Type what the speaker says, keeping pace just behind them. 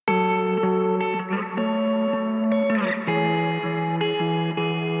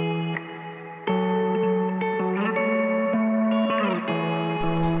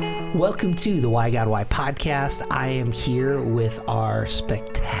Welcome to the Why God Why podcast. I am here with our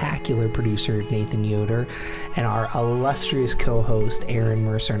spectacular producer, Nathan Yoder, and our illustrious co-host, Aaron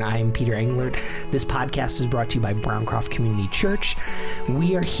Mercer, and I am Peter Englert. This podcast is brought to you by Browncroft Community Church.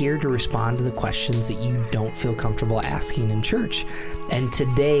 We are here to respond to the questions that you don't feel comfortable asking in church. And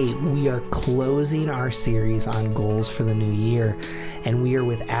today, we are closing our series on goals for the new year. And we are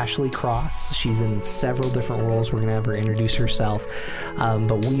with Ashley Cross. She's in several different roles. We're going to have her introduce herself.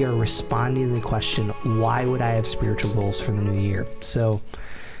 But we are responding to the question, why would I have spiritual goals for the new year? So,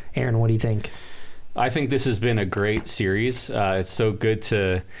 Aaron, what do you think? I think this has been a great series. It's so good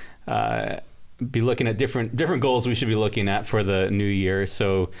to be looking at different goals we should be looking at for the new year.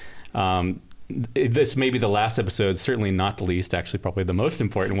 So this may be the last episode, certainly not the least, actually probably the most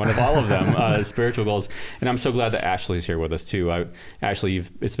important one of all of them, spiritual goals. And I'm so glad that Ashley's here with us too. Ashley,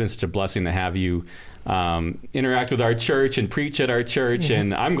 it's been such a blessing to have you interact with our church and preach at our church. Yeah.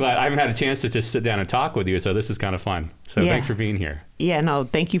 And I'm glad I haven't had a chance to just sit down and talk with you. So this is kind of fun. So Thanks for being here. Yeah, no,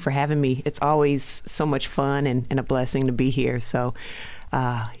 thank you for having me. It's always so much fun and a blessing to be here. So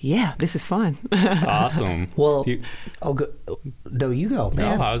this is fun. Awesome. Well, you go,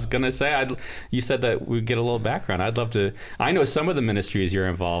 man. No, I was going to say, you said that we'd get a little background. I'd love to, I know some of the ministries you're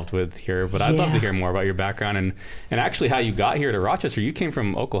involved with here, but I'd love to hear more about your background and actually how you got here to Rochester. You came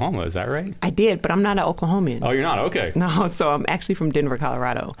from Oklahoma, is that right? I did, but I'm not an Oklahoman. Oh, you're not? Okay. No, so I'm actually from Denver,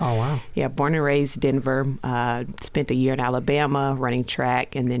 Colorado. Oh, wow. Yeah, born and raised Denver, spent a year in Alabama running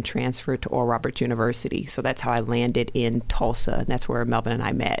track and then transferred to Oral Roberts University. So that's how I landed in Tulsa, and that's where Melvin and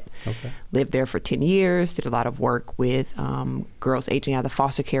I met. Okay. Lived there for 10 years, did a lot of work with girls aging out of the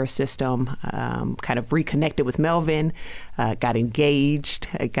foster care system, kind of reconnected with Melvin, got engaged,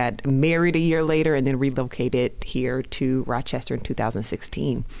 got married a year later, and then relocated here to Rochester in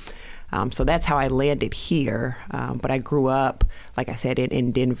 2016. So that's how I landed here. But I grew up, like I said,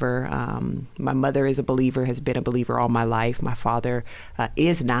 in Denver. My mother is a believer, has been a believer all my life. My father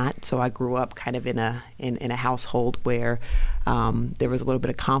is not. So I grew up kind of in a household where there was a little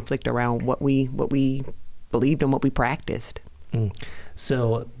bit of conflict around what we believed and what we practiced.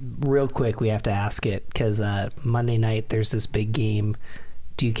 So real quick, we have to ask it because Monday night there's this big game.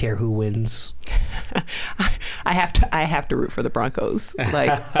 Do you care who wins? I have to root for the Broncos,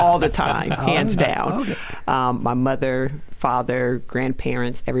 like all the time, hands down. Okay. My mother, father,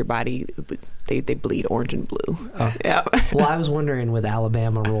 grandparents, everybody, they bleed orange and blue. Oh. Yeah. Well, I was wondering with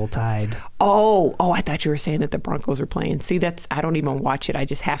Alabama Roll Tide. Oh, I thought you were saying that the Broncos are playing. See, I don't even watch it. I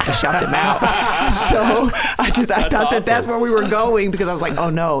just have to shout them out. So I thought awesome. That's where we were going because I was like, oh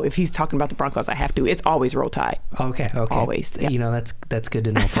no, if he's talking about the Broncos, I have to. It's always Roll Tide. Okay. Always. Yeah. You know, that's good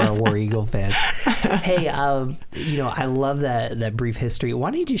to know for our War Eagle fans. Hey, I love that brief history.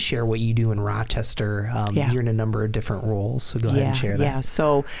 Why don't you just share what you do in Rochester? You're in a number of different roles, so go ahead and share that. Yeah,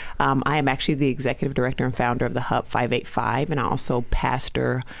 so I am actually the executive director and founder of the Hub 585, and I also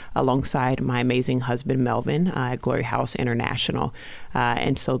pastor alongside my amazing husband, Melvin, at Glory House International.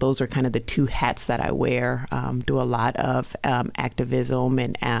 And so those are kind of the two hats that I wear. Do a lot of activism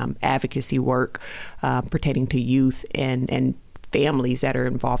and advocacy work pertaining to youth and families that are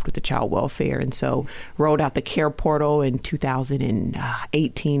involved with the child welfare. And so rolled out the Care Portal in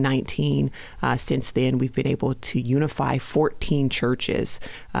 2018, 19. Since then, we've been able to unify 14 churches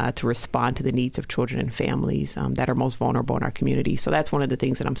to respond to the needs of children and families that are most vulnerable in our community. So that's one of the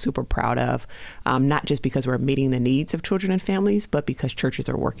things that I'm super proud of, not just because we're meeting the needs of children and families, but because churches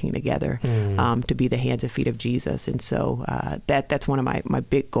are working together to be the hands and feet of Jesus. And so that's one of my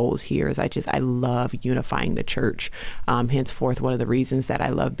big goals here is I love unifying the church. Henceforth, one of the reasons that I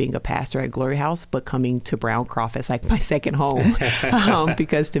love being a pastor at Glory House, but coming to Browncroft as like my second home,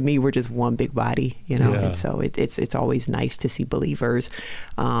 because to me, we're just one big body, and so it's always nice to see believers,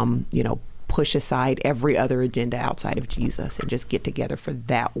 push aside every other agenda outside of Jesus and just get together for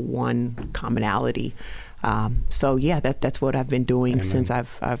that one commonality. That's what I've been doing Amen. Since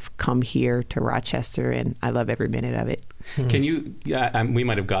I've come here to Rochester, and I love every minute of it. Can you, we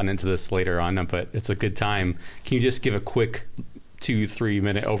might have gotten into this later on, but it's a good time. Can you just give a quick 2-3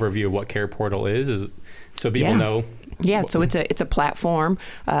 minute overview of what Care Portal is so people know? Yeah, so it's a platform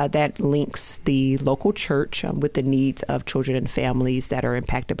that links the local church with the needs of children and families that are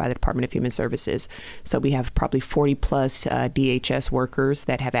impacted by the Department of Human Services. So we have probably 40 plus DHS workers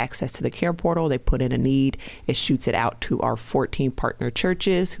that have access to the Care Portal. They put in a need. It shoots it out to our 14 partner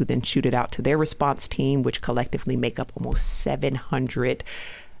churches, who then shoot it out to their response team, which collectively make up almost 700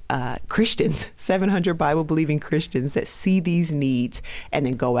 Christians, 700 Bible-believing Christians that see these needs and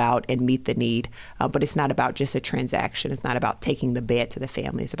then go out and meet the need. But it's not about just a transaction. It's not about taking the bed to the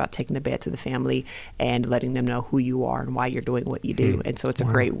family. It's about taking the bed to the family and letting them know who you are and why you're doing what you do. And so it's a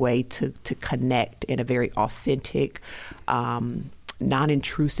great way to connect in a very authentic,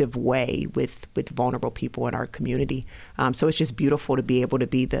 non-intrusive way with vulnerable people in our community. So it's just beautiful to be able to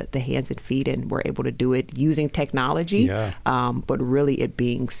be the hands and feet, and we're able to do it using technology, but really it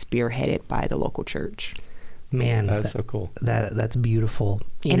being spearheaded by the local church. Man, that's so cool. That's beautiful.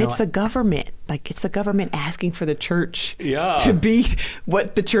 It's the government. Like, it's the government asking for the church Yeah. to be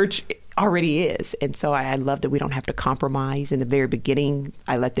what the church already is. And so I love that we don't have to compromise. In the very beginning,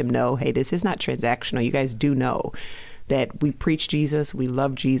 I let them know, hey, this is not transactional. You guys do know that we preach Jesus, we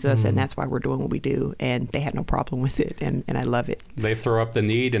love Jesus, and that's why we're doing what we do. And they had no problem with it, and I love it. They throw up the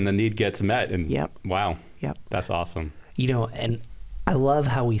need, and the need gets met. And wow, that's awesome. And I love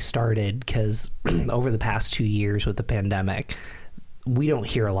how we started, because over the past 2 years with the pandemic, we don't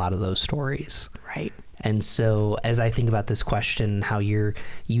hear a lot of those stories. Right. And so as I think about this question, how you're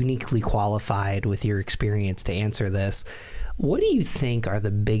uniquely qualified with your experience to answer this, what do you think are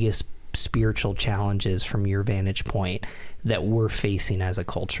the biggest spiritual challenges from your vantage point that we're facing as a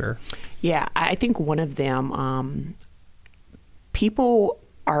culture? Yeah, I think one of them, people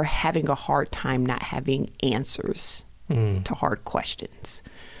are having a hard time not having answers to hard questions.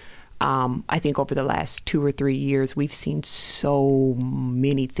 I think over the last 2 or 3 years, we've seen so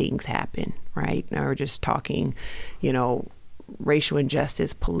many things happen, right? Now we're just talking, racial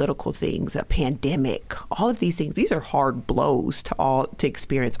injustice, political things, a pandemic, all of these things. These are hard blows to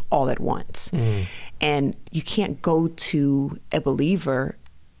experience all at once. And you can't go to a believer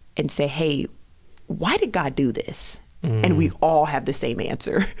and say, hey, why did God do this? And we all have the same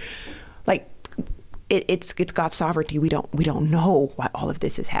answer. Like, it's God's sovereignty. We don't know why all of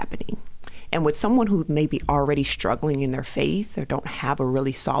this is happening. And with someone who may be already struggling in their faith or don't have a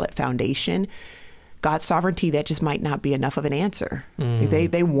really solid foundation, God's sovereignty, that just might not be enough of an answer.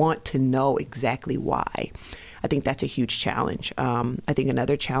 They want to know exactly why. I think that's a huge challenge. I think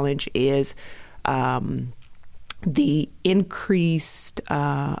another challenge is the increased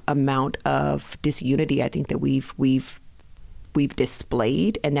amount of disunity I think that we've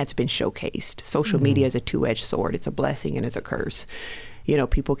displayed, and that's been showcased. Social media is a two-edged sword. It's a blessing and it's a curse.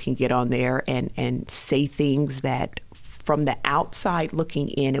 People can get on there and say things that from the outside looking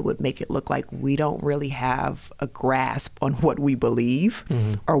in, it would make it look like we don't really have a grasp on what we believe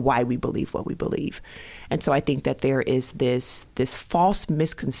or why we believe what we believe. And so I think that there is this false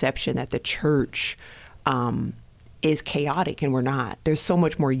misconception that the church is chaotic, and we're not. There's so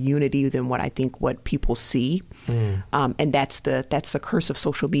much more unity than what people see. And that's the curse of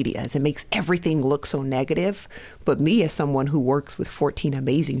social media, is it makes everything look so negative. But me, as someone who works with 14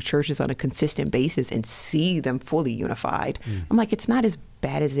 amazing churches on a consistent basis and see them fully unified, I'm like, it's not as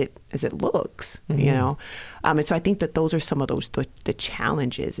bad as it looks, And so I think that those are some of the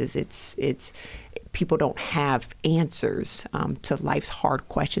challenges. Is it's people don't have answers to life's hard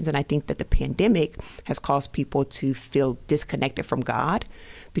questions, and I think that the pandemic has caused people to feel disconnected from God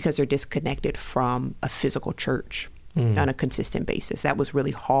because they're disconnected from a physical church on a consistent basis. That was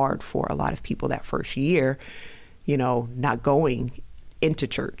really hard for a lot of people that first year, not going into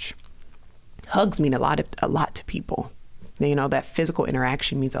church. Hugs mean a lot to people. That physical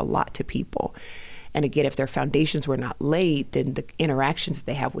interaction means a lot to people. And again, if their foundations were not laid, then the interactions that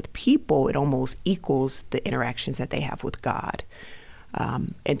they have with people, it almost equals the interactions that they have with God.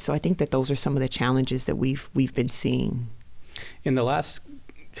 And so I think that those are some of the challenges that we've been seeing. In the last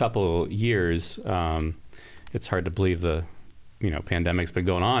couple years, it's hard to believe the pandemic's been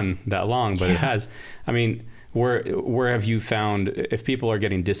going on that long, but it has. I mean, where have you found, if people are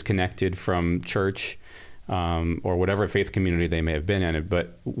getting disconnected from church or whatever faith community they may have been in,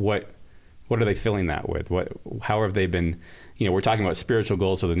 but what are they filling that with? How have they been? We're talking about spiritual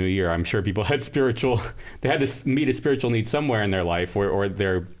goals for the new year. I'm sure people had they had to meet a spiritual need somewhere in their life, or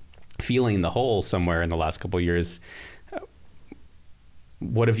they're feeling the hole somewhere in the last couple of years.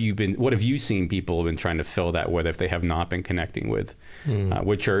 What have you seen people have been trying to fill that with if they have not been connecting with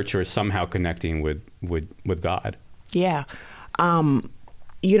church or somehow connecting with God? Yeah.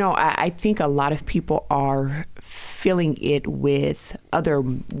 I think a lot of people are filling it with other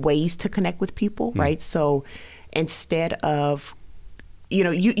ways to connect with people, right? So instead of,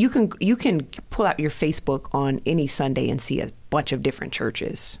 you can pull out your Facebook on any Sunday and see a bunch of different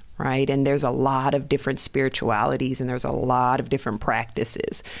churches, right? And there's a lot of different spiritualities, and there's a lot of different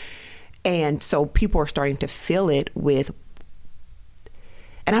practices. And so people are starting to fill it with,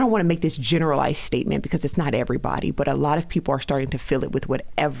 and I don't want to make this generalized statement because it's not everybody, but a lot of people are starting to fill it with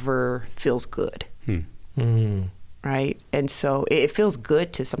whatever feels good. Right? And so it feels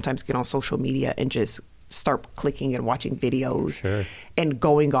good to sometimes get on social media and just start clicking and watching videos and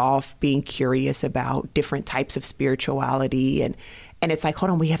going off, being curious about different types of spirituality. And it's like,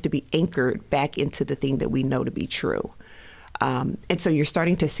 hold on, we have to be anchored back into the thing that we know to be true. And so you're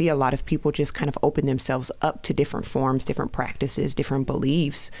starting to see a lot of people just kind of open themselves up to different forms, different practices, different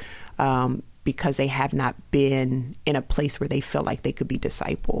beliefs, because they have not been in a place where they feel like they could be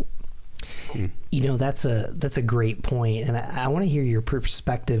discipled. You know, that's a great point. And I want to hear your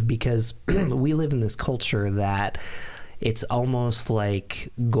perspective, because we live in this culture that it's almost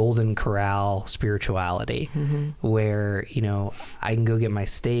like Golden Corral spirituality, where, you know, I can go get my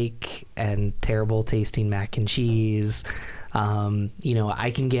steak and terrible tasting mac and cheese. You know,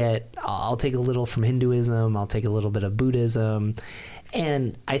 I'll take a little from Hinduism, I'll take a little bit of Buddhism.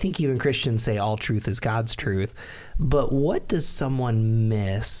 And I think even Christians say all truth is God's truth. But what does someone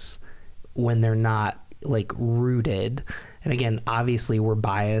miss when they're not like rooted? And again, obviously we're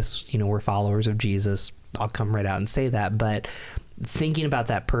biased, you know, we're followers of Jesus. I'll come right out and say that. But thinking about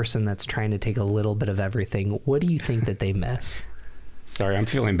that person that's trying to take a little bit of everything, what do you think that they miss? Sorry, I'm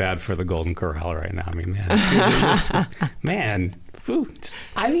feeling bad for the Golden Corral right now. I mean, man, threw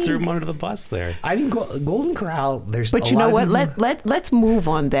him under the bus there. I mean, Golden Corral, there's but you know what? Let's move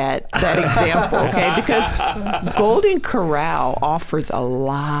on that example, okay? Because Golden Corral offers a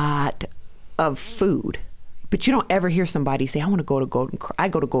lot of food, but you don't ever hear somebody say, I go to Golden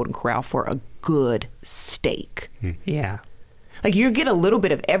Corral for a good steak. Yeah. Like, you get a little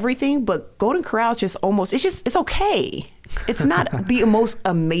bit of everything, but Golden Corral just it's okay. It's not the most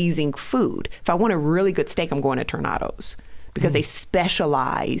amazing food. If I want a really good steak, I'm going to Tornado's, because they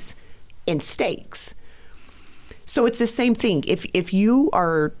specialize in steaks. So it's the same thing. If you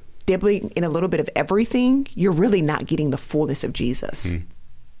are dibbling in a little bit of everything, you're really not getting the fullness of Jesus.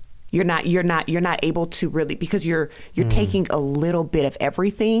 You're not able to really, because you're taking a little bit of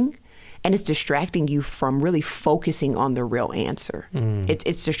everything, and it's distracting you from really focusing on the real answer.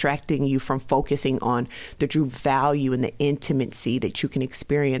 It's distracting you from focusing on the true value and the intimacy that you can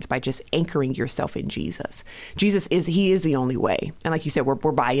experience by just anchoring yourself in Jesus. He is the only way. And like you said, we're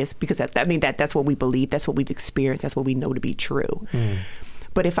biased because that's what we believe. That's what we've experienced. That's what we know to be true.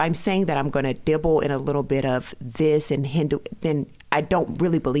 But if I'm saying that I'm going to dibble in a little bit of this and Hindu, then I don't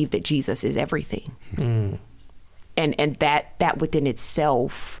really believe that Jesus is everything. And that within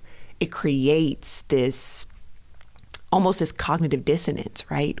itself, it creates this cognitive dissonance,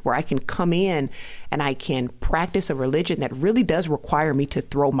 right? Where I can come in and I can practice a religion that really does require me to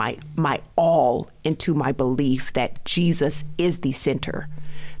throw my all into my belief that Jesus is the center.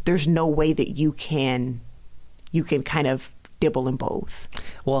 There's no way that you can kind of dibble in both.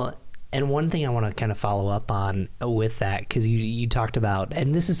 Well, and one thing I want to kind of follow up on with that, because you talked about,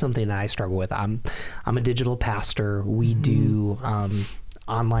 and this is something that I struggle with. I'm a digital pastor. We do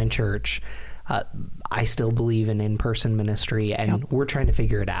online church. I still believe in in-person ministry, and we're trying to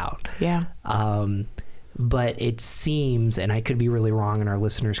figure it out. Yeah. But it seems, and I could be really wrong and our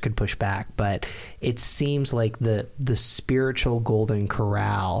listeners could push back, but it seems like the spiritual Golden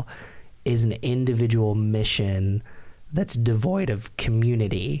Corral is an individual mission that's devoid of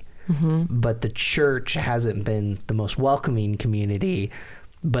community. But the church hasn't been the most welcoming community,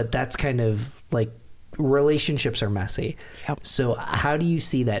 but that's kind of like, relationships are messy. So how do you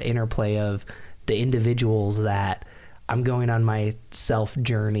see that interplay of the individuals that I'm going on my self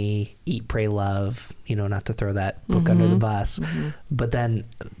journey, eat, pray, love, you know, not to throw that book under the bus, but then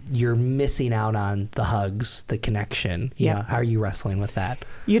you're missing out on the hugs, the connection. You know, how are you wrestling with that?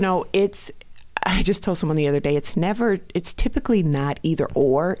 You know, I just told someone the other day, it's typically not either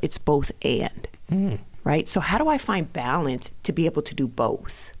or, it's both and, right? So how do I find balance to be able to do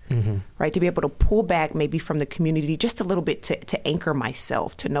both, right? To be able to pull back maybe from the community just a little bit to anchor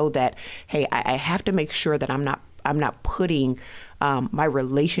myself, to know that, hey, I have to make sure that I'm not putting my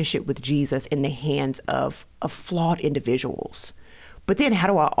relationship with Jesus in the hands of flawed individuals. But then how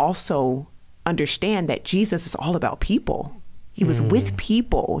do I also understand that Jesus is all about people? He was with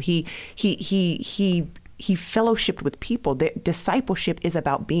people. He fellowshiped with people. The discipleship is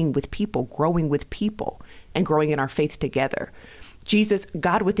about being with people, growing with people, and growing in our faith together.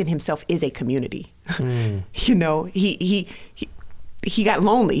 God within himself is a community. You know, he got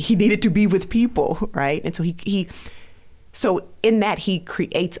lonely. He needed to be with people, right? And so so in that, he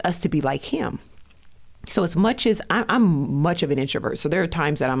creates us to be like him. So as much as I'm much of an introvert, so there are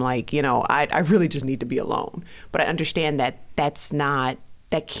times that I'm like, you know, I really just need to be alone. But I understand that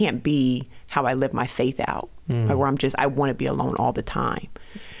that can't be how I live my faith out. like where I want to be alone all the time,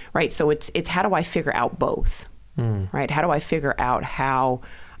 right? So it's how do I figure out both, right? How do I figure out how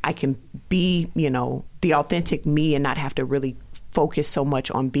I can be, the authentic me and not have to really focus so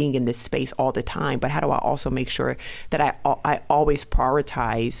much on being in this space all the time, but how do I also make sure that I always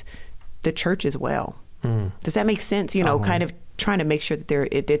prioritize the church as well? Does that make sense? Kind of trying to make sure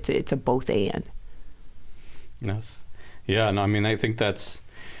that it's a both and. Yes. Yeah. No, I mean, I think that's,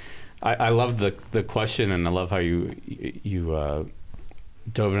 I love the question, and I love how you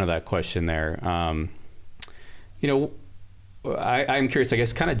dove into that question there. I'm curious, I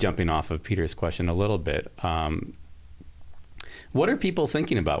guess, kind of jumping off of Peter's question a little bit. What are people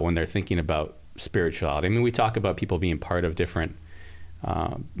thinking about when they're thinking about spirituality? I mean, we talk about people being part of different,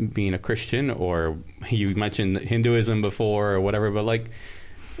 being a Christian, or you mentioned Hinduism before or whatever, but like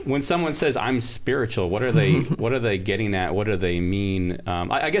when someone says I'm spiritual, what are they getting at? What do they mean?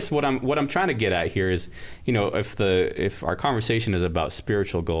 I guess what I'm trying to get at here is, if our conversation is about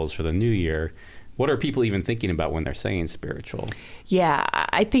spiritual goals for the new year, what are people even thinking about when they're saying spiritual? Yeah,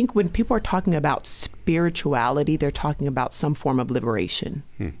 I think when people are talking about spirituality, they're talking about some form of liberation,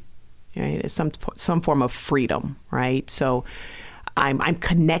 right? Some form of freedom, right? So I'm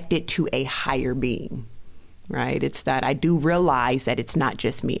connected to a higher being, right? It's that I do realize that it's not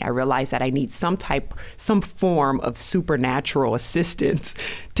just me. I realize that I need some form of supernatural assistance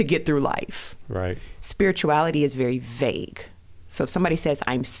to get through life. Right. Spirituality is very vague. So if somebody says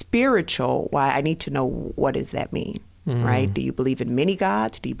I'm spiritual, I need to know, what does that mean, right? Do you believe in many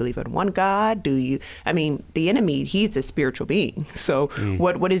gods? Do you believe in one God? The enemy, he's a spiritual being. So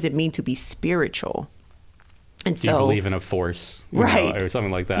what does it mean to be spiritual? And do you believe in a force, right, or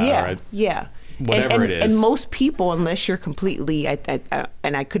something like that? Yeah, right? Yeah. Whatever it is. And most people, unless you're completely,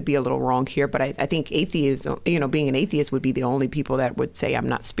 and I could be a little wrong here, but I think atheism, being an atheist would be the only people that would say I'm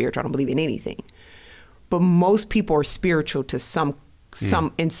not spiritual. I don't believe in anything. But most people are spiritual to some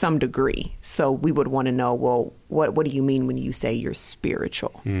in some degree. So we would want to know, well, what do you mean when you say you're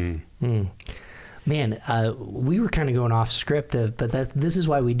spiritual? Man, we were kind of going off script, but this is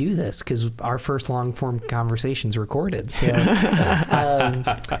why we do this, because our first long form conversation's recorded. So,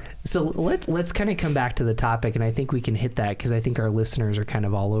 let's kind of come back to the topic, and I think we can hit that because I think our listeners are kind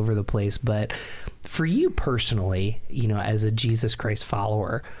of all over the place. But for you personally, as a Jesus Christ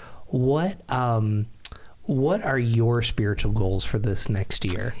follower, what are your spiritual goals for this next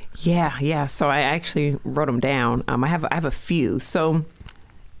year? Yeah. So I actually wrote them down. I have a few. So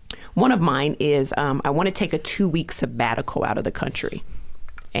one of mine is I want to take a 2-week sabbatical out of the country.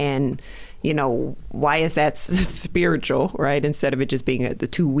 And, why is that spiritual, right? Instead of it just being the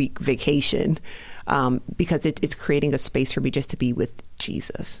 2-week vacation, because it's creating a space for me just to be with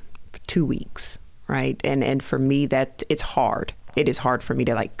Jesus for 2 weeks, right? And for me, that it's hard. It is hard for me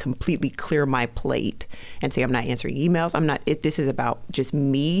to completely clear my plate and say, I'm not answering emails. This is about just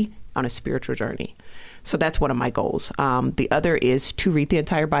me on a spiritual journey. So that's one of my goals. The other is to read the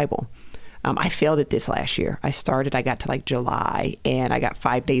entire Bible. I failed at this last year. I got to July, and I got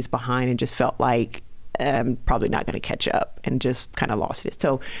 5 days behind and just felt like I'm probably not going to catch up, and just kind of lost it.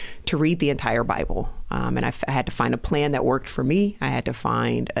 So to read the entire Bible, and I had to find a plan that worked for me. I had to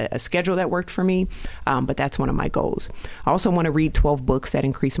find a schedule that worked for me, but that's one of my goals. I also want to read 12 books that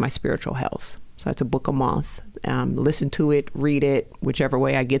increase my spiritual health. So that's a book a month. Listen to it, read it, whichever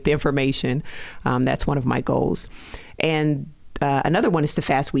way I get the information. That's one of my goals. And another one is to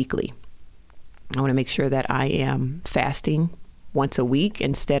fast weekly. I want to make sure that I am fasting once a week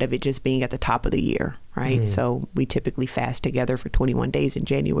instead of it just being at the top of the year, right? So we typically fast together for 21 days in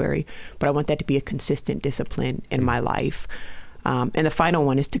January, but I want that to be a consistent discipline in my life. And the final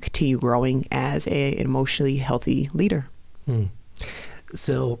one is to continue growing as an emotionally healthy leader.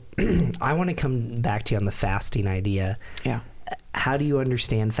 So I want to come back to you on the fasting idea. Yeah. How do you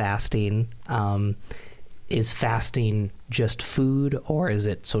understand fasting? Is fasting just food, or is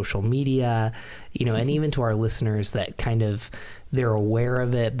it social media? And even to our listeners that kind of, they're aware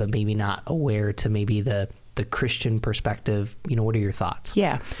of it, but maybe not aware to maybe the Christian perspective, what are your thoughts?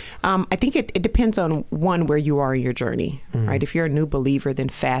 Yeah. I think it depends on where you are in your journey, right? If you're a new believer, then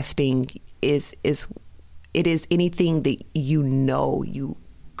fasting is anything that you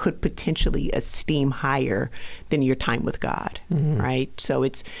could potentially esteem higher than your time with God, right? So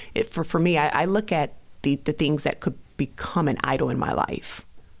for me, I look at the things that could become an idol in my life,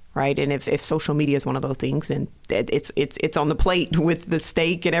 right? And if social media is one of those things, then it's on the plate with the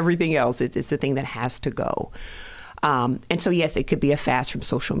steak and everything else. It's the thing that has to go. And so, yes, it could be a fast from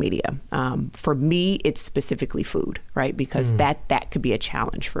social media. For me, it's specifically food, right? Because that could be a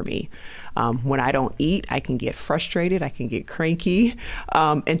challenge for me. When I don't eat, I can get frustrated. I can get cranky.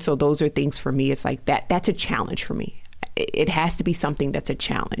 And so those are things for me. It's like that's a challenge for me. It has to be something that's a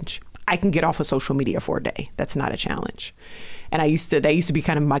challenge. I can get off of social media for a day. That's not a challenge. And that used to be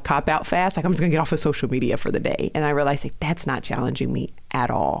kind of my cop-out fast. Like, I'm just going to get off of social media for the day. And I realized like, that's not challenging me at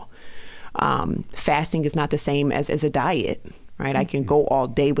all. Fasting is not the same as a diet, right? I can go all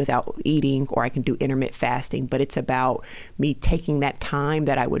day without eating, or I can do intermittent fasting, but it's about me taking that time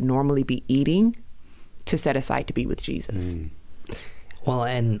that I would normally be eating to set aside to be with Jesus. Well,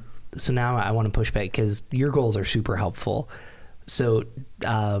 and so now I want to push back because your goals are super helpful. So,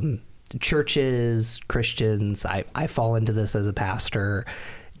 churches, Christians, I fall into this as a pastor.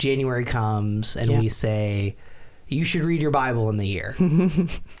 January comes and we say, you should read your Bible in the year.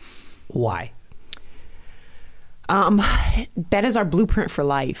 Why? That is our blueprint for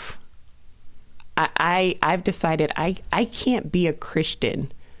life. I've decided I can't be a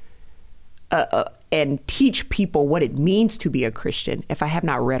Christian and teach people what it means to be a Christian if I have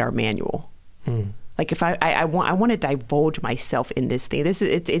not read our manual. Like, if I want to divulge myself in this thing,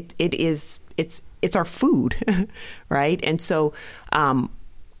 it's our food, right? And so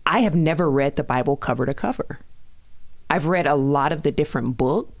I have never read the Bible cover to cover. I've read a lot of the different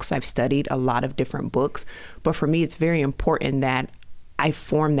books. I've studied a lot of different books, but for me, it's very important that I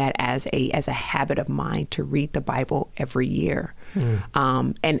form that as a habit of mine to read the Bible every year.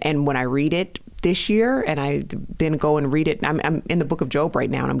 And when I read it this year, and I then go and read it, I'm in the book of Job right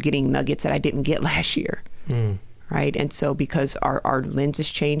now, and I'm getting nuggets that I didn't get last year. Right. And so because our lenses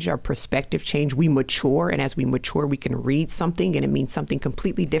change, our perspective change, we mature. And as we mature, we can read something and it means something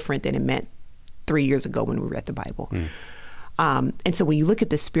completely different than it meant 3 years ago when we read the Bible. And so when you look at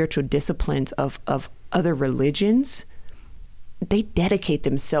the spiritual disciplines of other religions, they dedicate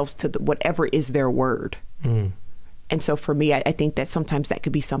themselves to whatever is their word. And so for me, I think that sometimes that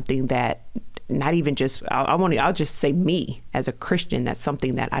could be something that not even just, I'll just say me as a Christian, that's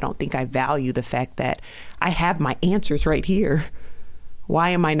something that I don't think I value, the fact that I have my answers right here.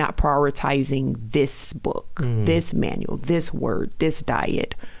 Why am I not prioritizing this book, this manual, this word, this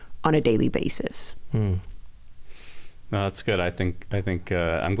diet on a daily basis? No, that's good. I think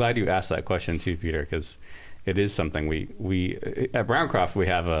I'm glad you asked that question too, Peter, because it is something we at Browncroft, we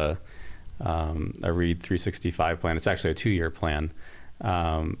have a Read 365 plan. It's actually a 2-year plan.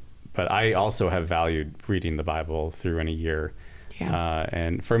 But I also have valued reading the Bible through in a year.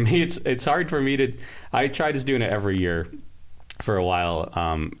 And for me, it's hard for me I tried just doing it every year for a while.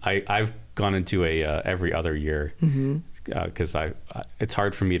 I've gone into a every other year because it's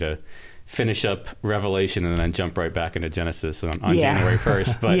hard for me to finish up Revelation and then jump right back into Genesis on January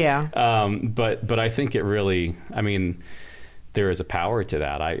 1st. But I think it really, I mean, there is a power to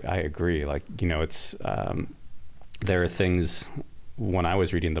that. I agree. Like, it's there are things when I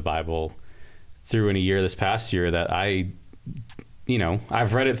was reading the Bible through in a year this past year that I've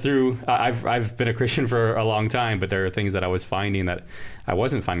read it through. I've been a Christian for a long time, but there are things that I was finding that I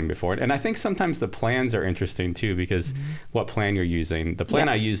wasn't finding before. And I think sometimes the plans are interesting too, because what plan you're using. The plan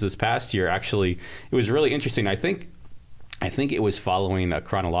I used this past year, actually, it was really interesting. I think it was following a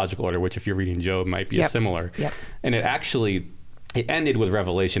chronological order, which if you're reading Job might be similar. And it ended with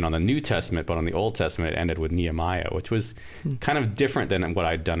Revelation on the New Testament, but on the Old Testament, it ended with Nehemiah, which was kind of different than what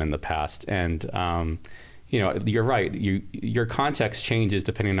I'd done in the past. And, you're right. Your context changes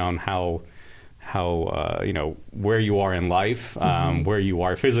depending on how where you are in life, where you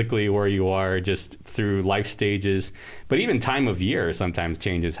are physically, where you are just through life stages. But even time of year sometimes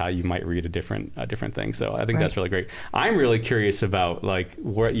changes how you might read a different thing. So I think that's really great. I'm really curious about like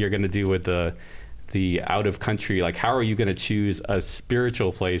what you're going to do with the out of country. Like, how are you going to choose a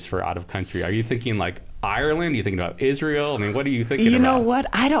spiritual place for out of country? Are you thinking like Ireland? Are you thinking about Israel? I mean, what are you thinking about? You know what?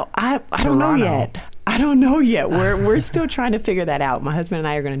 I don't know yet. I don't know yet. We're still trying to figure that out. My husband and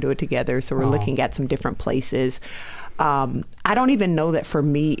I are going to do it together. So we're looking at some different places. I don't even know that for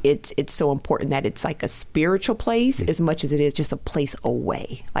me, it's so important that it's like a spiritual place as much as it is just a place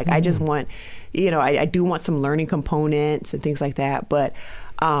away. Like I just want, I do want some learning components and things like that. But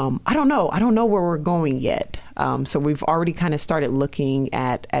I don't know. I don't know where we're going yet. So we've already kind of started looking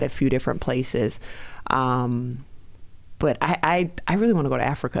at a few different places. But I really want to go to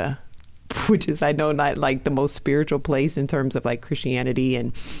Africa, which is, I know, not like the most spiritual place in terms of like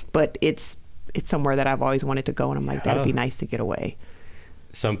Christianity, but it's somewhere that I've always wanted to go. And I'm like, that'd be nice to get away.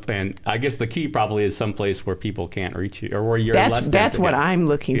 And I guess the key probably is someplace where people can't reach you, or where you're less. That's what I'm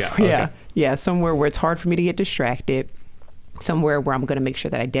looking for. Okay. Yeah. Somewhere where it's hard for me to get distracted. Somewhere where I'm going to make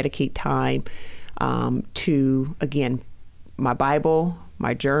sure that I dedicate time to, again, my Bible,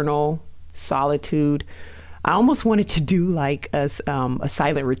 my journal, solitude. I almost wanted to do like a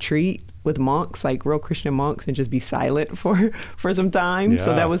silent retreat with monks, like real Christian monks, and just be silent for some time.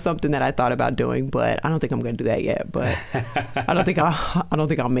 So that was something that I thought about doing, but I don't think I'm going to do that yet. But I don't think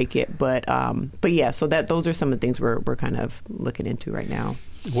I'll make it. But yeah, so those are some of the things we're kind of looking into right now.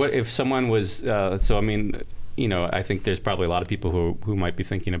 What if someone was? So I mean, I think there's probably a lot of people who might be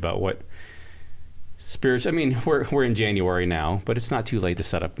thinking about what spiritual. I mean, we're in January now, but it's not too late to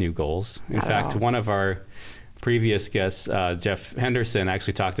set up new goals. In fact, one of our previous guests, Jeff Henderson,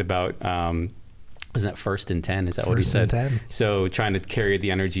 actually talked about, was that 1st and 10? Is that what he said? 10. So trying to carry the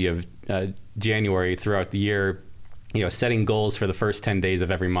energy of January throughout the year, setting goals for the first 10 days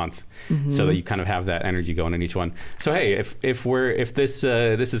of every month, so that you kind of have that energy going in each one. So hey, if this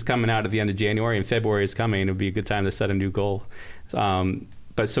is coming out at the end of January and February is coming, it would be a good time to set a new goal.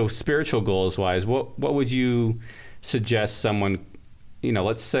 But so spiritual goals wise, what would you suggest someone,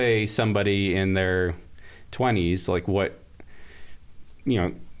 let's say somebody in their 20s, like what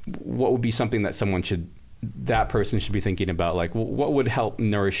would be something that that person should be thinking about? Like, what would help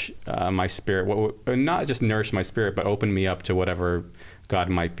nourish my spirit? What would, not just nourish my spirit, but open me up to whatever God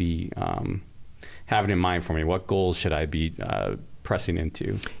might be having in mind for me? What goals should I be pressing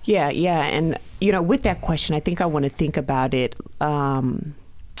into? Yeah. And, with that question, I think I want to think about it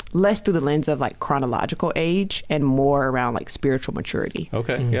less through the lens of like chronological age and more around like spiritual maturity.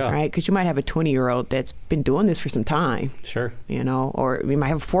 Okay. Yeah. Right. Because you might have a 20-year-old that's been doing this for some time. Sure. Or we might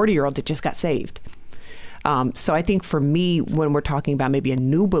have a 40-year-old that just got saved. So I think for me, when we're talking about maybe a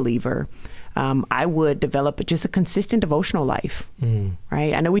new believer, I would develop just a consistent devotional life.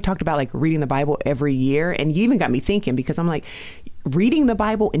 Right. I know we talked about like reading the Bible every year, and you even got me thinking, because I'm like, reading the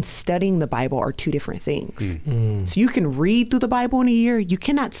Bible and studying the Bible are two different things. So you can read through the Bible in a year. You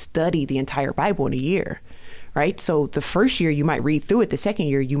cannot study the entire Bible in a year, right? So the first year you might read through it. The second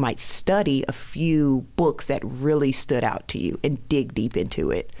year you might study a few books that really stood out to you and dig deep into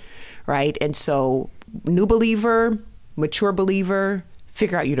it, right? And so new believer, mature believer,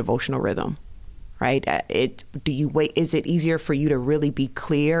 figure out your devotional rhythm. Right? Is it easier for you to really be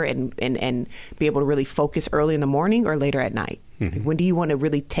clear and be able to really focus early in the morning or later at night? Like, when do you want to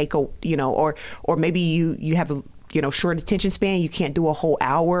really take or maybe you have a short attention span. You can't do a whole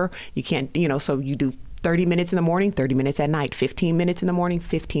hour. You can't, so you do 30 minutes in the morning, 30 minutes at night, 15 minutes in the morning,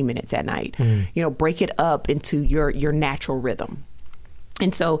 15 minutes at night. Break it up into your natural rhythm.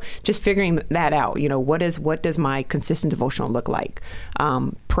 And so just figuring that out, what does my consistent devotional look like?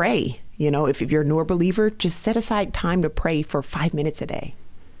 Pray. If you're a newer believer, just set aside time to pray for 5 minutes a day,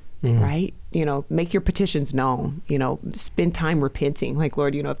 right? Make your petitions known, spend time repenting. Like,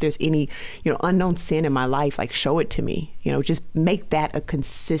 Lord, if there's any, unknown sin in my life, like show it to me, just make that a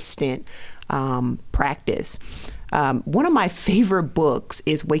consistent practice. One of my favorite books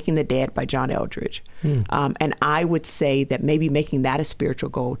is Waking the Dead by John Eldredge. And I would say that maybe making that a spiritual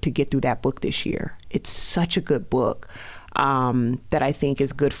goal to get through that book this year. It's such a good book that I think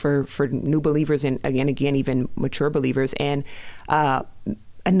is good for new believers and again, even mature believers. And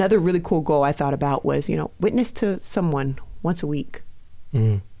another really cool goal I thought about was, witness to someone once a week.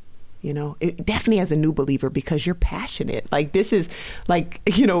 It definitely as a new believer, because you're passionate. Like, this is like,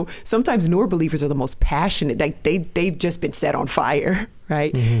 sometimes newer believers are the most passionate. Like they've just been set on fire,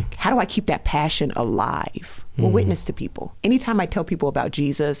 right? How do I keep that passion alive? Well, witness to people. Anytime I tell people about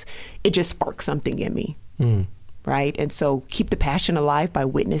Jesus, it just sparks something in me. Right? And so keep the passion alive by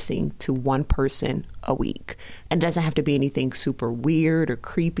witnessing to one person a week. And it doesn't have to be anything super weird or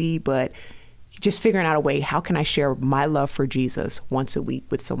creepy, but just figuring out a way, how can I share my love for Jesus once a week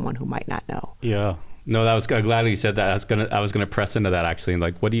with someone who might not know? Yeah. No, I'm glad you said that. I was gonna press into that actually.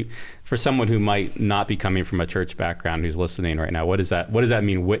 Like, for someone who might not be coming from a church background who's listening right now, what does that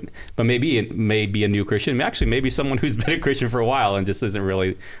mean? But maybe it may be a new Christian. Actually, maybe someone who's been a Christian for a while and just isn't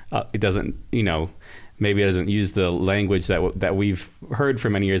really, maybe it doesn't use the language that we've heard for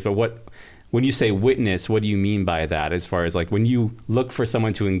many years. But when you say witness, what do you mean by that? As far as like when you look for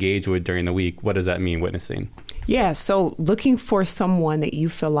someone to engage with during the week, what does that mean, witnessing? Yeah, so looking for someone that you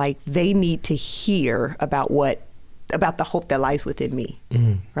feel like they need to hear about the hope that lies within me,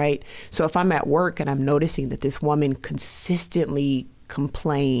 right? So if I'm at work and I'm noticing that this woman consistently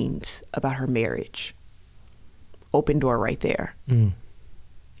complains about her marriage, open door right there.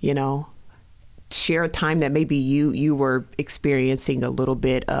 Share a time that maybe you were experiencing a little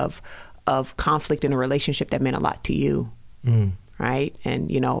bit of conflict in a relationship that meant a lot to you. Right.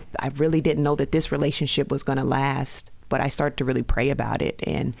 And, I really didn't know that this relationship was going to last, but I started to really pray about it.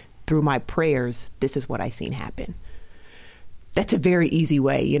 And through my prayers, this is what I seen happen. that's a very easy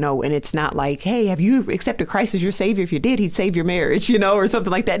way, you know, and it's not like, hey, have you accepted Christ as your savior? If you did, he'd save your marriage, you know, or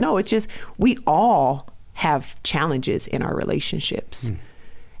something like that. No, it's just, we all have challenges in our relationships.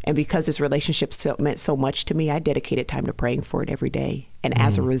 And because this relationship meant so much to me, I dedicated time to praying for it every day. And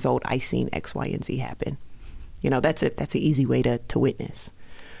as a result, I seen X, Y, and Z happen. You know, that's an easy way to witness.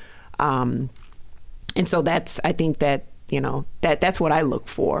 And so I think that, you know, that's what I look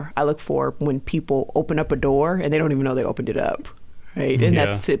for. I look for when people open up a door and they don't even know they opened it up, right? And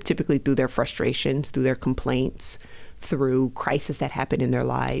that's typically through their frustrations, through their complaints, through crises that happen in their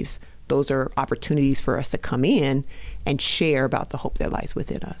lives. Those are opportunities for us to come in and share about the hope that lies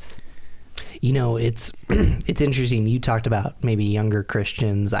within us. You know, it's interesting. You talked about maybe younger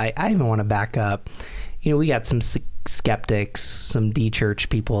Christians. I even want to back up. You know, we got some skeptics, some de-church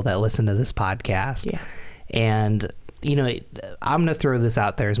people that listen to this podcast. Yeah. And you know, I'm going to throw this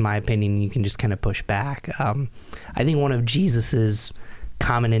out there as my opinion. You can just kind of push back. I think one of Jesus's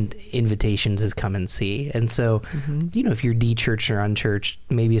common invitations is come and see. And so, you know, if you're de-churched or unchurched,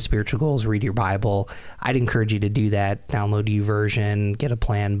 maybe a spiritual goal is read your Bible. I'd encourage you to do that. Download YouVersion, get a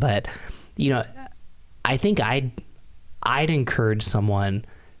plan. But, you know, I think I'd encourage someone,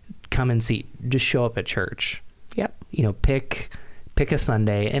 come and see, just show up at church. Yep. You know, pick a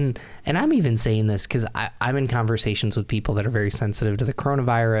Sunday. And I'm even saying this because I'm in conversations with people that are very sensitive to the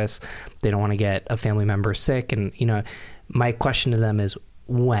coronavirus. They don't want to get a family member sick. And, you know, my question to them is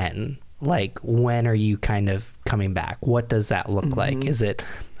when are you kind of coming back? What does that look like? Is it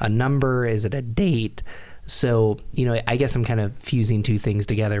a number? Is it a date? So, you know, I guess I'm kind of fusing two things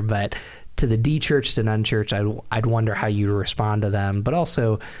together, but to the de-churched and unchurched, I'd wonder how you respond to them. But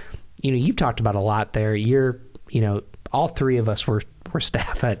also, you know, you've talked about a lot there. You know, all three of us were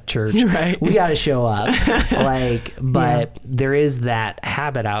staff at church. Right. We got to show up. But there is that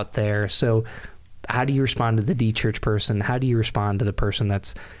habit out there. So how do you respond to the de-church person? How do you respond to the person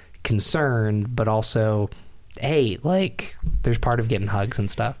that's concerned, but also, hey, like, there's part of getting hugs and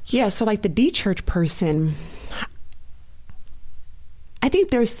stuff? Yeah. So like the de-church person, I think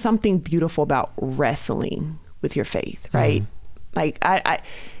there's something beautiful about wrestling with your faith, right? Like I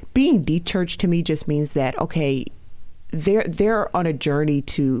being de-churched to me just means that, okay, they're on a journey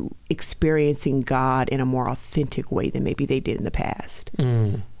to experiencing God in a more authentic way than maybe they did in the past.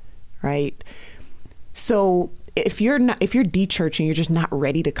 Right? So if you're de-churched and you're just not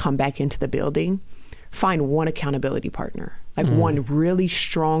ready to come back into the building, find one accountability partner, like one really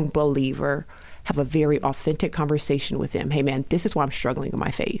strong believer, have a very authentic conversation with them. Hey man, this is why I'm struggling with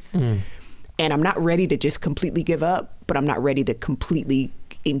my faith. And I'm not ready to just completely give up, but I'm not ready to completely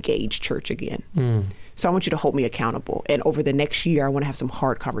engage church again. So I want you to hold me accountable. And over the next year, I want to have some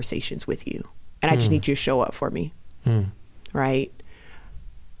hard conversations with you. And I just need you to show up for me. Right?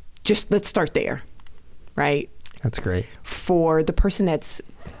 Just let's start there. Right? That's great. For the person that's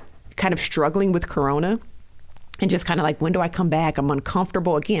kind of struggling with Corona and just kind of like, when do I come back? I'm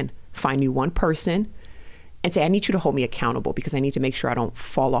uncomfortable. Again, find you one person and say, I need you to hold me accountable because I need to make sure I don't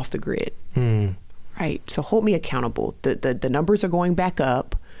fall off the grid. Right? So hold me accountable. The numbers are going back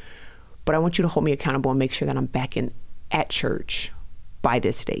up, but I want you to hold me accountable and make sure that I'm back at church by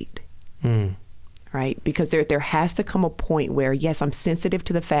this date. Right? Because there has to come a point where, yes, I'm sensitive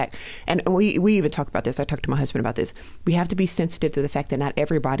to the fact, and we even talk about this. I talked to my husband about this. We have to be sensitive to the fact that not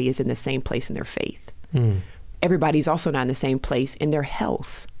everybody is in the same place in their faith. Everybody's also not in the same place in their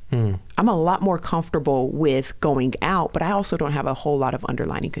health. I'm a lot more comfortable with going out, but I also don't have a whole lot of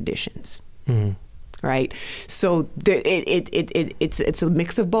underlying conditions. Right? So it's a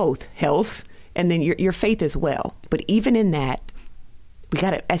mix of both health and then your faith as well. But even in that, we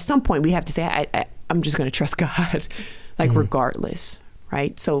got to, at some point we have to say, I'm just going to trust God, like regardless.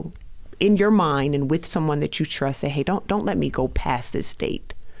 Right? So in your mind and with someone that you trust, say, hey, don't let me go past this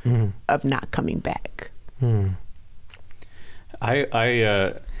date of not coming back.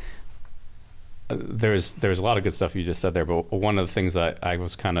 There's a lot of good stuff you just said there, but one of the things that I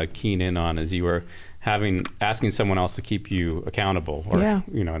was kind of keen in on is you were asking someone else to keep you accountable, or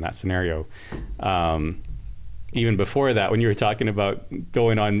you know, in that scenario. Even before that, when you were talking about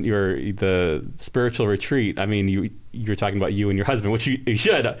going on the spiritual retreat, I mean, you're talking about you and your husband, which you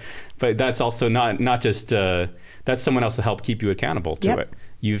should, but that's also not just that's someone else to help keep you accountable to it.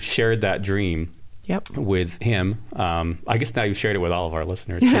 You've shared that dream. With him. I guess now you've shared it with all of our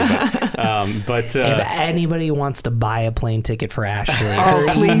listeners. Too, but if anybody wants to buy a plane ticket for Ashley,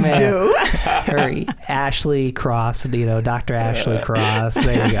 please do. Or Ashley Cross, you know, Dr. Ashley Cross.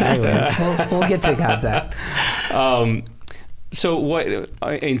 There you go. Anyway, we'll get to contact. So what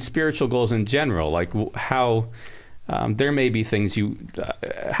in spiritual goals in general, like how there may be things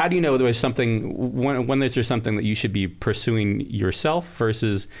how do you know there's something, when there's something that you should be pursuing yourself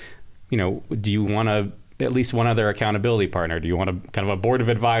versus, do you want at least one other accountability partner? Do you want a kind of a board of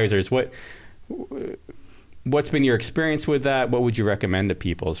advisors? What's been your experience with that? What would you recommend to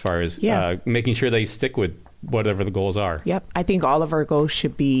people as far as making sure they stick with whatever the goals are? Yep. I think all of our goals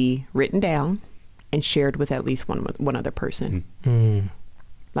should be written down and shared with at least one other person. Mm.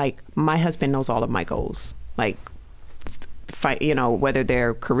 Like, my husband knows all of my goals. Like, whether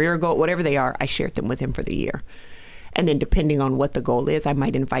they're career goal, whatever they are, I shared them with him for the year. And then depending on what the goal is, I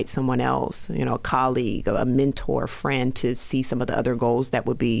might invite someone else, a colleague, a mentor, a friend, to see some of the other goals that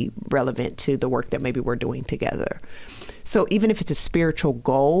would be relevant to the work that maybe we're doing together. So even if it's a spiritual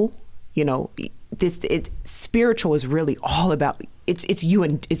goal, spiritual is really all about, it's you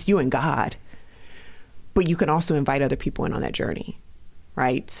and God. But you can also invite other people in on that journey,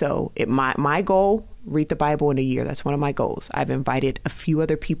 right? So my goal, read the Bible in a year. That's one of my goals. I've invited a few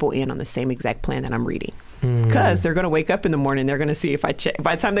other people in on the same exact plan that I'm reading. Because they're going to wake up in the morning, they're going to see if I check.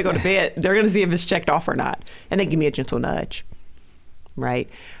 By the time they go to bed, they're going to see if it's checked off or not. And they give me a gentle nudge, right?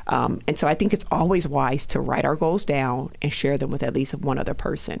 And so I think it's always wise to write our goals down and share them with at least one other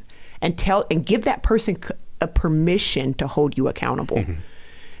person. And give that person a permission to hold you accountable. Mm-hmm.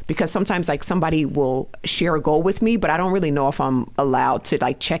 Because sometimes, like, somebody will share a goal with me, but I don't really know if I'm allowed to,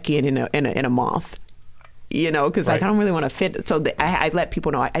 like, check in a month. Because right. like, I don't really want to fit. So I let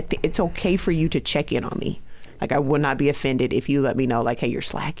people know, I think it's okay for you to check in on me. Like, I would not be offended if you let me know, like, hey, you're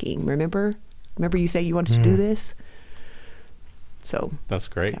slacking. Remember you said you wanted to do this? So that's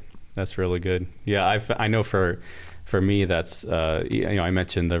great. Yeah. That's really good. Yeah, I know for me, that's, I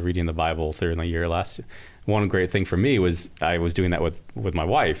mentioned the reading the Bible through the year last year. One great thing for me was I was doing that with my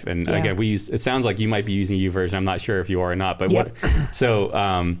wife. And again, it sounds like you might be using YouVersion. I'm not sure if you are or not, but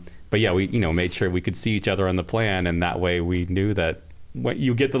but yeah, we made sure we could see each other on the plan, and that way we knew that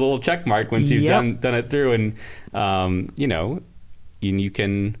you get the little check mark once you've done it through, and you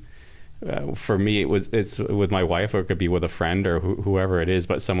can. For me, it's with my wife, or it could be with a friend or whoever it is,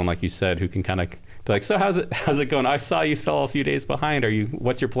 but someone like you said who can kind of be like, so how's it going? I saw you fell a few days behind.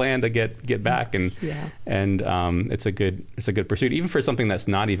 What's your plan to get back? And it's a good pursuit, even for something that's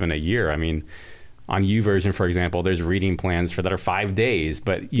not even a year. I mean, on YouVersion, for example, there's reading plans that are 5 days,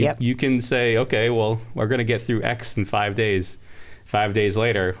 but you can say, okay, well, we're going to get through X in 5 days. 5 days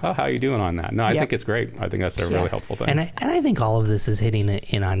later, how are you doing on that? No, I think it's great. I think that's a really helpful thing. And I think all of this is hitting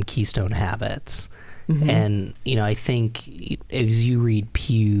in on keystone habits. Mm-hmm. And, I think as you read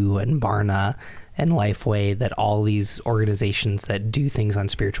Pew and Barna and Lifeway, that all these organizations that do things on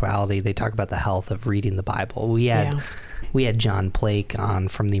spirituality, they talk about the health of reading the Bible. We had John Plake on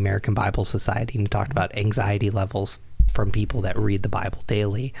from the American Bible Society, and he talked about anxiety levels from people that read the Bible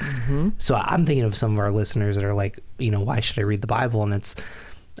daily. Mm-hmm. So I'm thinking of some of our listeners that are like, why should I read the Bible? And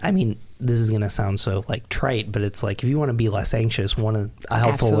this is going to sound so like trite, but it's like, if you want to be less anxious, a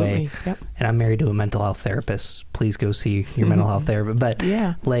helpful way. Yep. And I'm married to a mental health therapist. Please go see your mental health therapist. But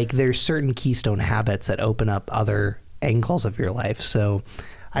like, there's certain keystone habits that open up other angles of your life. So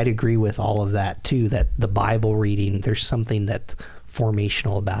I'd agree with all of that too, that the Bible reading, there's something that's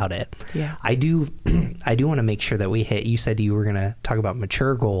formational about it. Yeah. I do want to make sure that we hit, you said you were going to talk about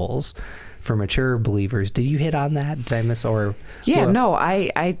mature goals for mature believers. Did you hit on that? Did I miss No,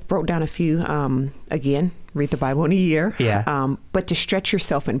 I wrote down a few, again, read the Bible in a year. Yeah. But to stretch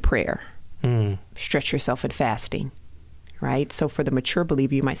yourself in prayer, stretch yourself in fasting, right? So for the mature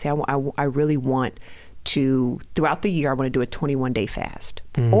believer, you might say, I really want to, throughout the year, I want to do a 21-day fast,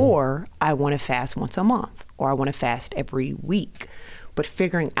 or I want to fast once a month, or I want to fast every week. But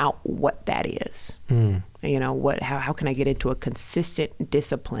figuring out what that is, how can I get into a consistent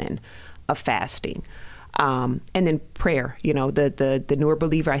discipline of fasting? And then prayer, the newer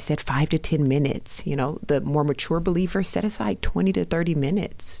believer, I said 5 to 10 minutes, the more mature believer, set aside 20 to 30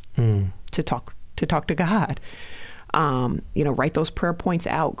 minutes to talk to God. Write those prayer points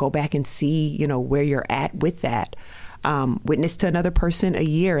out, go back and see, where you're at with that. Witness to another person a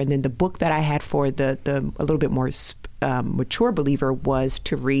year. And then the book that I had for the a little bit more mature believer was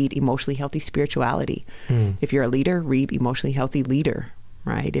to read Emotionally Healthy Spirituality. If you're a leader, read Emotionally Healthy Leader,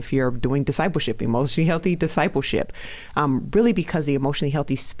 right? If you're doing discipleship, Emotionally Healthy Discipleship. Really, because the Emotionally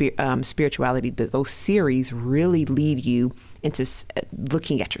Healthy Spirituality, those series really lead you into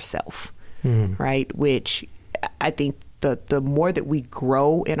looking at yourself, right? Which I think the more that we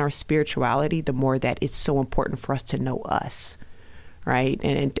grow in our spirituality, the more that it's so important for us to know us, right?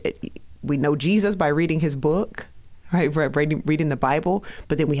 And we know Jesus by reading his book, right? Reading the Bible,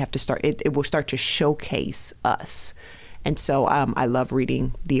 but then we have to start, it will start to showcase us. And so I love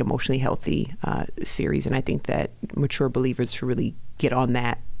reading the Emotionally Healthy series. And I think that mature believers should really get on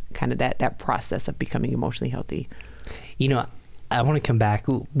that kind of that process of becoming emotionally healthy. You know, I want to come back.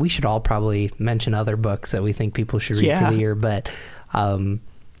 We should all probably mention other books that we think people should read for the year, but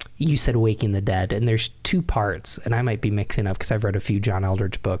you said Waking the Dead, and there's 2 parts, and I might be mixing up because I've read a few John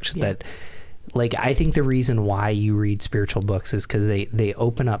Eldredge books that, like, I think the reason why you read spiritual books is because they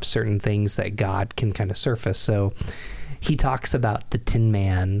open up certain things that God can kind of surface. So he talks about the Tin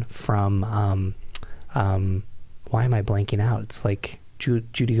Man from, why am I blanking out? It's like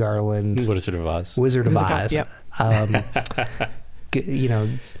Judy Garland. Wizard of Oz. Wizard of Oz. Yep. You know,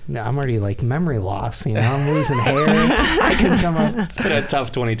 I'm already like memory loss. You know, I'm losing hair. I couldn't come up. It's been a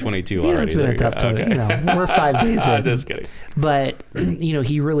tough 2022 already. It's been a tough time. You know, we're 5 days in. Just kidding. But you know,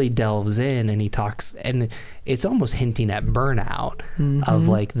 he really delves in and he talks, and it's almost hinting at burnout of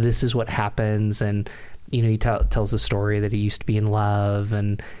like, this is what happens, and you know, he tells the story that he used to be in love,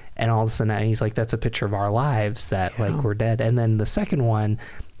 and all of a sudden, and he's like, that's a picture of our lives that like we're dead. And then the second one,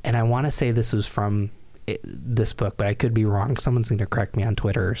 and I want to say this was from this book, but I could be wrong. Someone's going to correct me on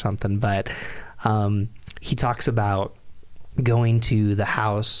Twitter or something. But he talks about going to the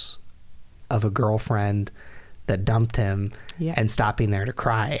house of a girlfriend that dumped him and stopping there to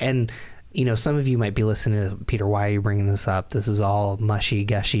cry. And, you know, some of you might be listening to, Peter, why are you bringing this up? This is all mushy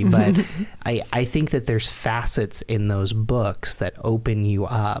gushy. But I think that there's facets in those books that open you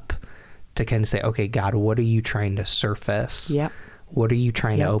up to kind of say, okay, God, what are you trying to surface? Yep. What are you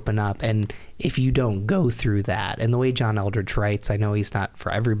trying to open up? And if you don't go through that, and the way John Eldredge writes, I know he's not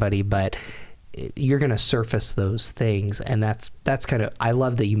for everybody, but you're going to surface those things. And that's kind of, I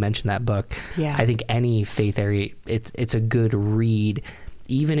love that you mentioned that book. Yeah. I think any faith area, it's a good read,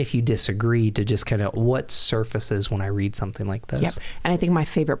 even if you disagree, to just kind of what surfaces when I read something like this. Yep. And I think my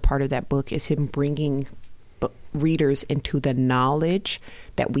favorite part of that book is him bringing readers into the knowledge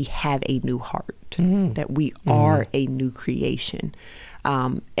that we have a new heart, that we are a new creation.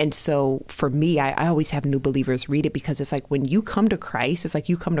 And so for me, I always have new believers read it, because it's like when you come to Christ, it's like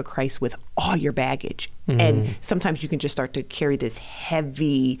you come to Christ with all your baggage. And sometimes you can just start to carry this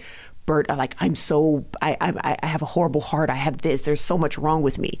heavy burden, like, I have a horrible heart. I have this, there's so much wrong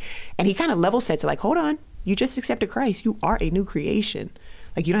with me. And he kind of level sets it like, hold on, you just accepted Christ. You are a new creation.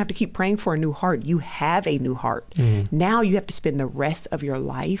 Like, you don't have to keep praying for a new heart. You have a new heart. Now you have to spend the rest of your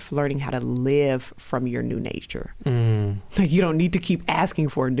life learning how to live from your new nature. Like, you don't need to keep asking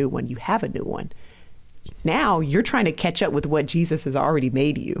for a new one. You have a new one. Now you're trying to catch up with what Jesus has already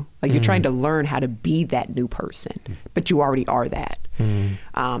made you. Like, you're trying to learn how to be that new person, but you already are that. And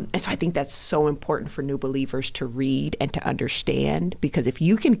so I think that's so important for new believers to read and to understand, because if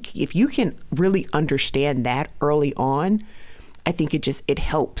you can really understand that early on, I think it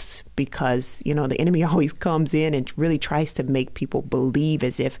helps, because, you know, the enemy always comes in and really tries to make people believe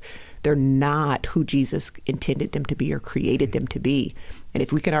as if they're not who Jesus intended them to be or created them to be. And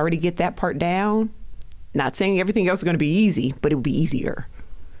if we can already get that part down, not saying everything else is going to be easy, but it will be easier.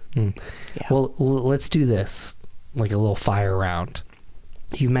 Yeah. Well, let's do this, like a little fire round.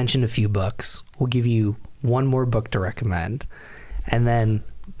 You mentioned a few books. We'll give you one more book to recommend. And then,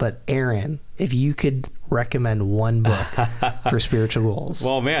 but Aaron, if you could recommend one book for spiritual goals.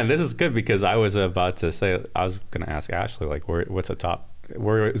 Well, man, this is good, because I was about to say, I was going to ask Ashley, like, where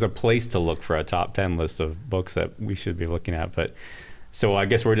is a place to look for a top 10 list of books that we should be looking at? But so I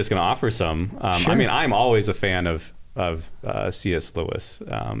guess we're just going to offer some. Sure. I mean, I'm always a fan of C.S. Lewis.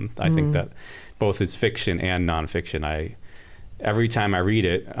 I think that both his fiction and nonfiction, every time I read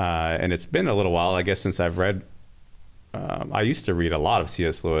it, and it's been a little while, I guess, since I've read. I used to read a lot of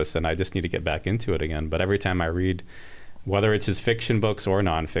C.S. Lewis, and I just need to get back into it again. But every time I read, whether it's his fiction books or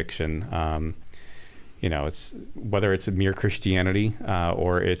nonfiction, you know, it's whether it's Mere Christianity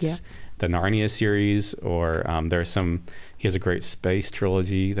or it's the Narnia series, or he has a great space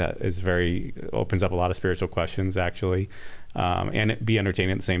trilogy that is opens up a lot of spiritual questions, actually, and it be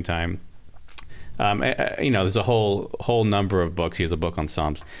entertaining at the same time. You know, there's a whole number of books. He has a book on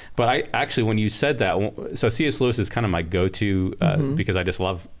Psalms. But I actually, when you said that, so C.S. Lewis is kind of my go-to because I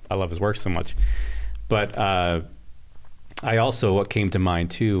love his work so much. But I also, what came to mind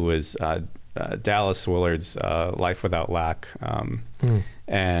too was Dallas Willard's Life Without Lack,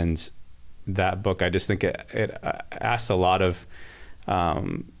 and that book. I just think it asks a lot of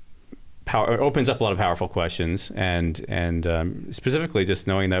it opens up a lot of powerful questions, and specifically just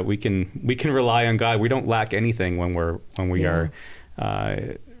knowing that we can rely on God. We don't lack anything when we are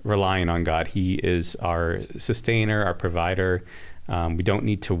relying on God. He is our sustainer, our provider. We don't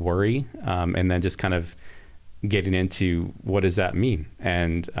need to worry, and then just kind of getting into what does that mean,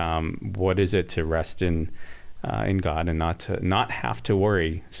 and what is it to rest in in God and not have to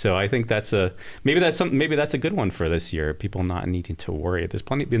worry. So I think maybe that's a good one for this year. People not needing to worry. There's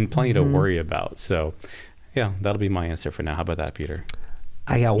been plenty to worry about. So yeah, that'll be my answer for now. How about that, Peter?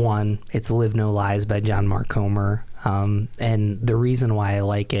 I got one. It's Live No Lies by John Mark Comer. And the reason why I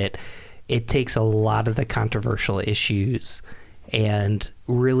like it takes a lot of the controversial issues and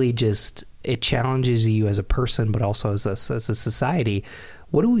really just, it challenges you as a person, but also as a society.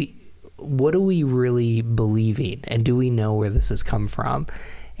 What are we really believing? And do we know where this has come from?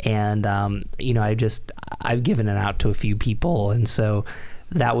 And, I've given it out to a few people. And so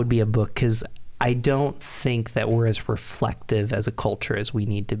that would be a book, because I don't think that we're as reflective as a culture as we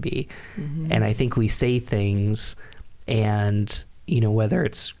need to be. Mm-hmm. And I think we say things, and, whether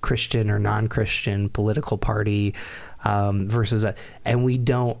it's Christian or non-Christian, political party versus and we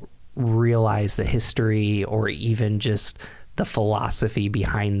don't realize the history or even just the philosophy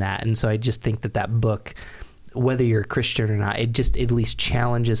behind that. And so I just think that book, whether you're a Christian or not, it just at least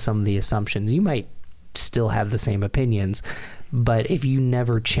challenges some of the assumptions. You might still have the same opinions, but if you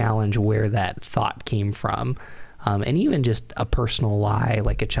never challenge where that thought came from, and even just a personal lie,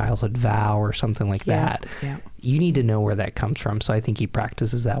 like a childhood vow or something like that, you need to know where that comes from. So I think he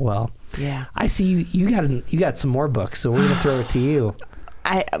practices that well. Yeah. I see you got some more books, so we're going to throw it to you.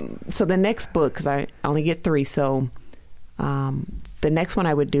 So the next book, because I only get 3, so the next one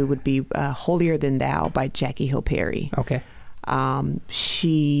I would do would be Holier Than Thou by Jackie Hill Perry. Okay.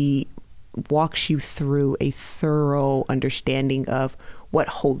 She walks you through a thorough understanding of what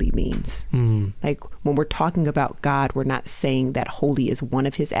holy means. Like when we're talking about God, we're not saying that holy is one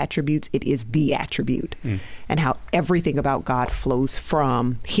of his attributes. It is the attribute, and how everything about God flows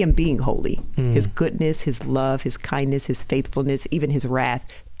from him being holy. His goodness, his love, his kindness, his faithfulness, even his wrath,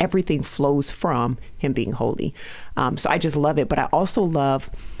 everything flows from him being holy. So I just love it. But I also love,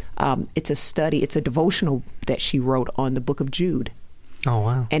 it's a devotional that she wrote on the book of Jude. Oh,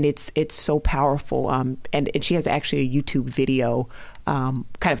 wow. And it's so powerful. And she has actually a YouTube video kind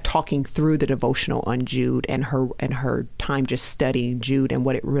of talking through the devotional on Jude and her time just studying Jude and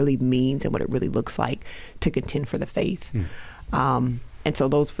what it really means and what it really looks like to contend for the faith. And so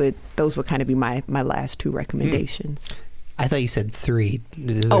those would kind of be my last 2 recommendations. I thought you said 3.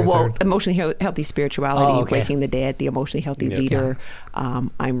 Emotionally healthy spirituality, okay. Waking the Dead, The Emotionally Healthy Leader.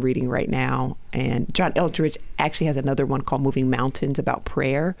 I'm reading right now. And John Eldredge actually has another one called Moving Mountains about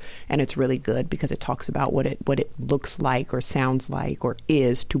prayer. And it's really good because it talks about what it looks like or sounds like or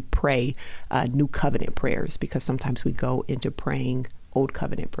is to pray new covenant prayers, because sometimes we go into praying old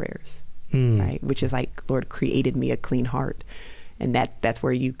covenant prayers, right? Which is like, Lord, created me a clean heart. And that's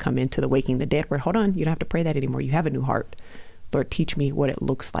where you come into the Waking the Dead, where, hold on, you don't have to pray that anymore. You have a new heart. Lord, teach me what it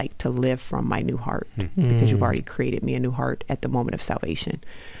looks like to live from my new heart, because you've already created me a new heart at the moment of salvation.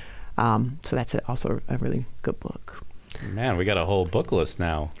 So that's also a really good book. Man, we got a whole book list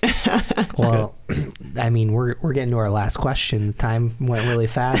now. Well, I mean, we're getting to our last question. Time went really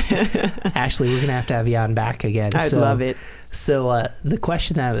fast. Ashley, we're going to have you on back again. I'd love it. So the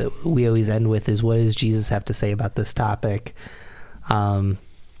question that we always end with is, what does Jesus have to say about this topic?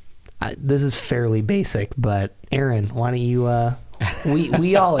 This is fairly basic, but Aaron, why don't you,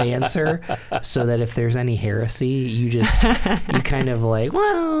 we all answer, so that if there's any heresy, you kind of like,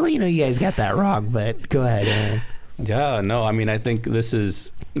 well, you guys got that wrong, but go ahead, Aaron. Yeah, no, I mean, I think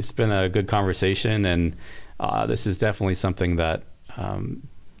it's been a good conversation, and this is definitely something that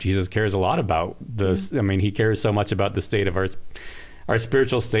Jesus cares a lot about. I mean, he cares so much about the state of our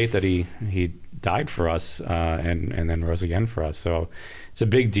spiritual state that he died for us and then rose again for us. So it's a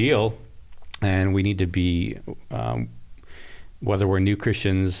big deal, and we need to be, whether we're new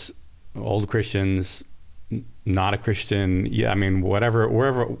Christians, old Christians, not a Christian, wherever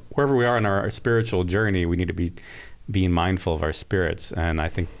we are in our spiritual journey, we need to be being mindful of our spirits, and I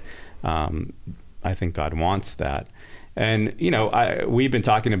think God wants that. And we've been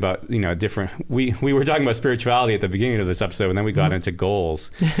talking about different. We were talking about spirituality at the beginning of this episode, and then we got into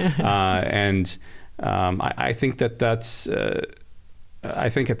goals. And I think that's. I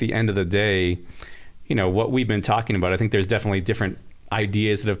think at the end of the day, what we've been talking about. I think there's definitely different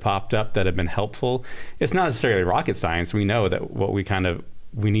ideas that have popped up that have been helpful. It's not necessarily rocket science. We know that what we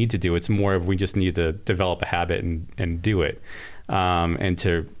need to do. It's more of we just need to develop a habit and do it, and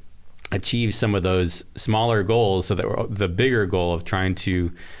to achieve some of those smaller goals, so that the bigger goal of trying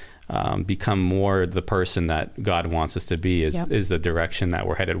to become more the person that God wants us to be is the direction that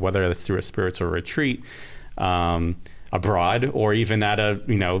we're headed, whether that's through a spiritual retreat abroad, or even at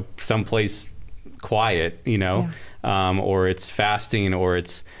a someplace quiet, or it's fasting, or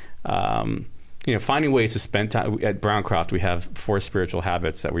it's finding ways to spend time. At Browncroft, we have 4 spiritual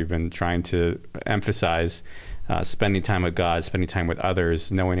habits that we've been trying to emphasize: spending time with God, spending time with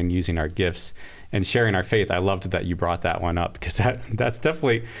others, knowing and using our gifts, and sharing our faith. I loved that you brought that one up, because that's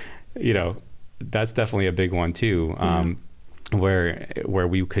definitely, that's definitely a big one too. Where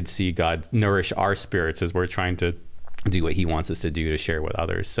we could see God nourish our spirits as we're trying to do what He wants us to do to share with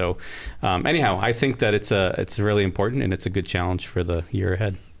others. So, anyhow, I think that it's really important, and it's a good challenge for the year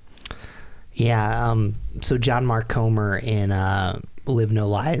ahead. Yeah. So John Mark Comer in Live No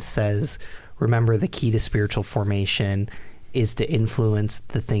Lies says, remember, the key to spiritual formation is to influence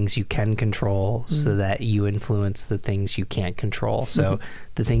the things you can control so that you influence the things you can't control. So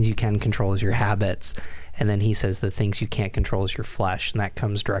the things you can control is your habits. And then he says the things you can't control is your flesh. And that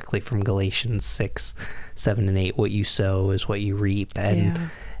comes directly from Galatians 6, 7, and 8. What you sow is what you reap. And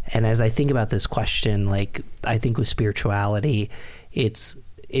as I think about this question, like, I think with spirituality, it's,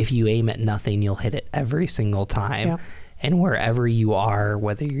 if you aim at nothing, you'll hit it every single time. Yeah. And wherever you are,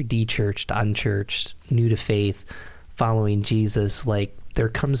 whether you're de-churched, unchurched, new to faith, following Jesus, like, there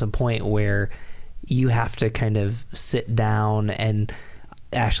comes a point where you have to kind of sit down. And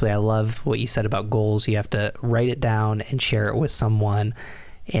Ashley, I love what you said about goals. You have to write it down and share it with someone.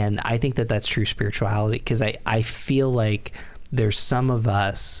 And I think that that's true spirituality, because I feel like there's some of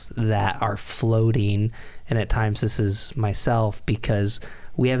us that are floating, and at times this is myself, because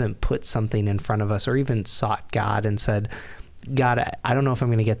we haven't put something in front of us or even sought God and said, God, I don't know if I'm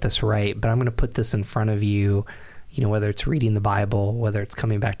going to get this right, but I'm going to put this in front of you. Whether it's reading the Bible, whether it's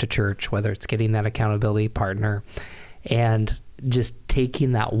coming back to church, whether it's getting that accountability partner, and just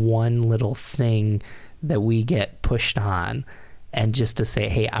taking that one little thing that we get pushed on, and just to say,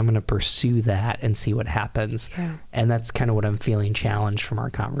 hey, I'm going to pursue that and see what happens. Yeah. And that's kind of what I'm feeling challenged from our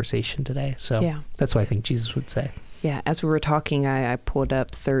conversation today. So that's what I think Jesus would say. Yeah, as we were talking, I pulled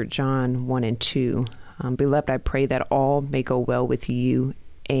up 3 John 1 and 2. Beloved, I pray that all may go well with you,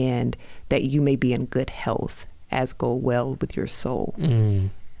 and that you may be in good health, as go well with your soul.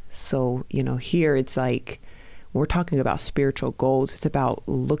 So, here it's like, when we're talking about spiritual goals, it's about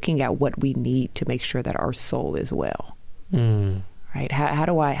looking at what we need to make sure that our soul is well. Right? How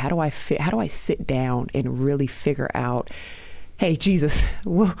do I sit down and really figure out, hey, Jesus,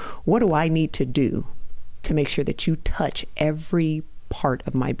 what do I need to do to make sure that you touch every part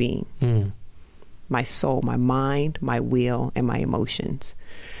of my being, my soul, my mind, my will, and my emotions?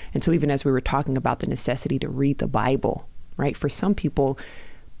 And so even as we were talking about the necessity to read the Bible, right? For some people,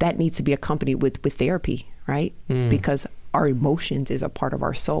 that needs to be accompanied with therapy, right? Because our emotions is a part of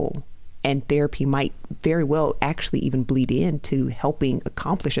our soul. And therapy might very well actually even bleed into helping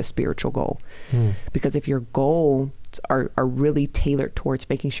accomplish a spiritual goal. Because if your goals are really tailored towards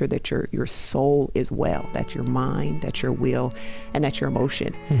making sure that your soul is well, that's your mind, that's your will, and that's your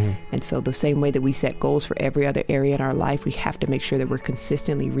emotion. And so the same way that we set goals for every other area in our life, we have to make sure that we're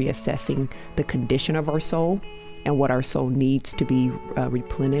consistently reassessing the condition of our soul and what our soul needs to be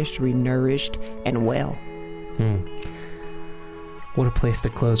replenished, renourished, and well. What a place to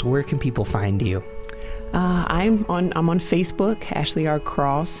close. Where can people find you? I'm on Facebook, Ashley R.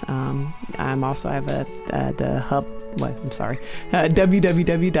 Cross. I'm also have the hub.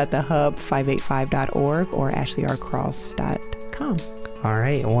 www.thehub585.org or ashleyRcross.com. All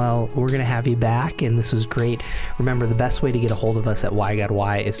right. Well, we're going to have you back, and this was great. Remember, the best way to get a hold of us at Why God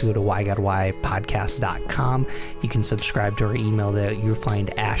Why is to go to whygodwhypodcast.com. You can subscribe to our email there. You'll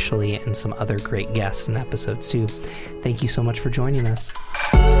find Ashley and some other great guests and episodes too. Thank you so much for joining us.